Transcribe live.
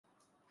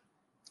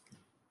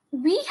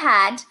We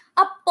had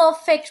a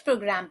perfect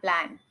program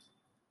plan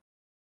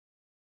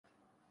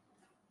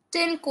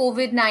till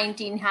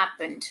COVID-19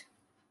 happened.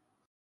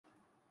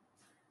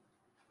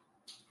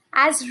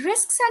 As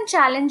risks and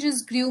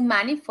challenges grew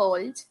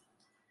manifold,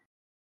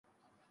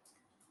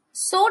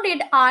 so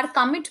did our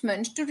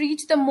commitment to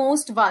reach the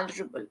most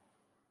vulnerable.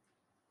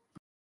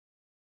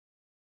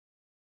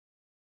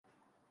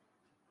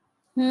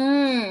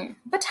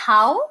 But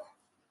how?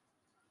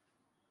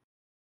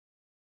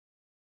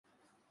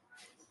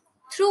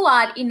 Through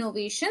our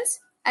innovations,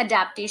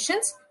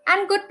 adaptations,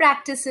 and good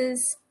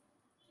practices.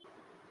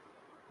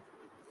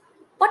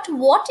 But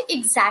what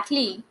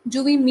exactly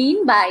do we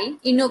mean by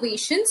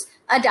innovations,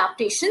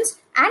 adaptations,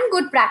 and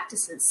good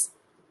practices?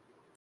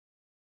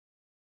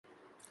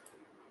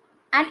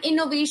 An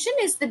innovation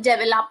is the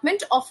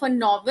development of a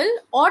novel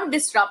or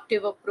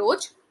disruptive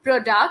approach,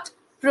 product,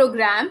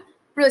 program,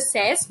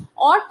 process,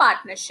 or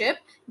partnership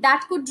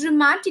that could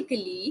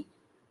dramatically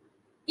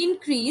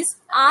increase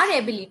our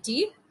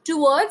ability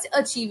towards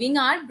achieving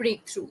our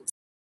breakthroughs.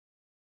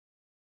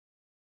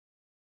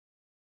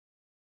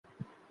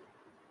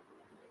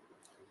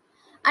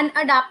 An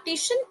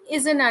adaptation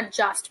is an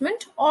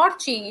adjustment or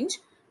change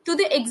to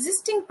the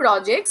existing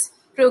projects,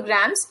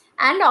 programs,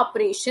 and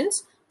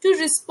operations to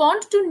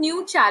respond to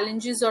new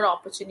challenges or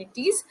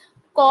opportunities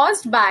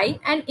caused by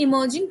an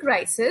emerging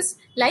crisis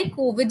like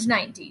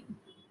COVID-19.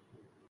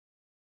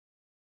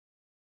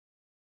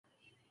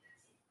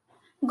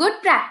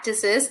 Good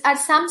practices are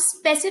some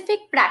specific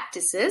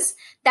practices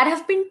that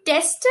have been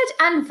tested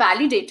and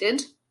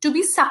validated to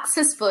be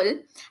successful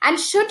and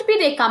should be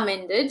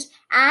recommended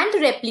and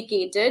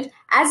replicated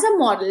as a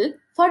model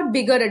for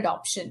bigger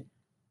adoption.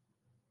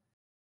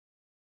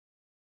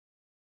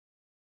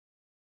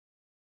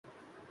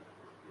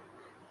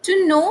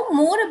 To know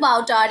more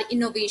about our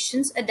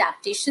innovations,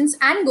 adaptations,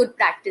 and good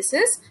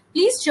practices,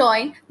 please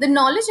join the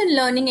Knowledge and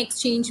Learning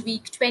Exchange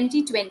Week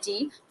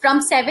 2020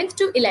 from 7th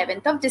to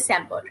 11th of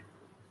December.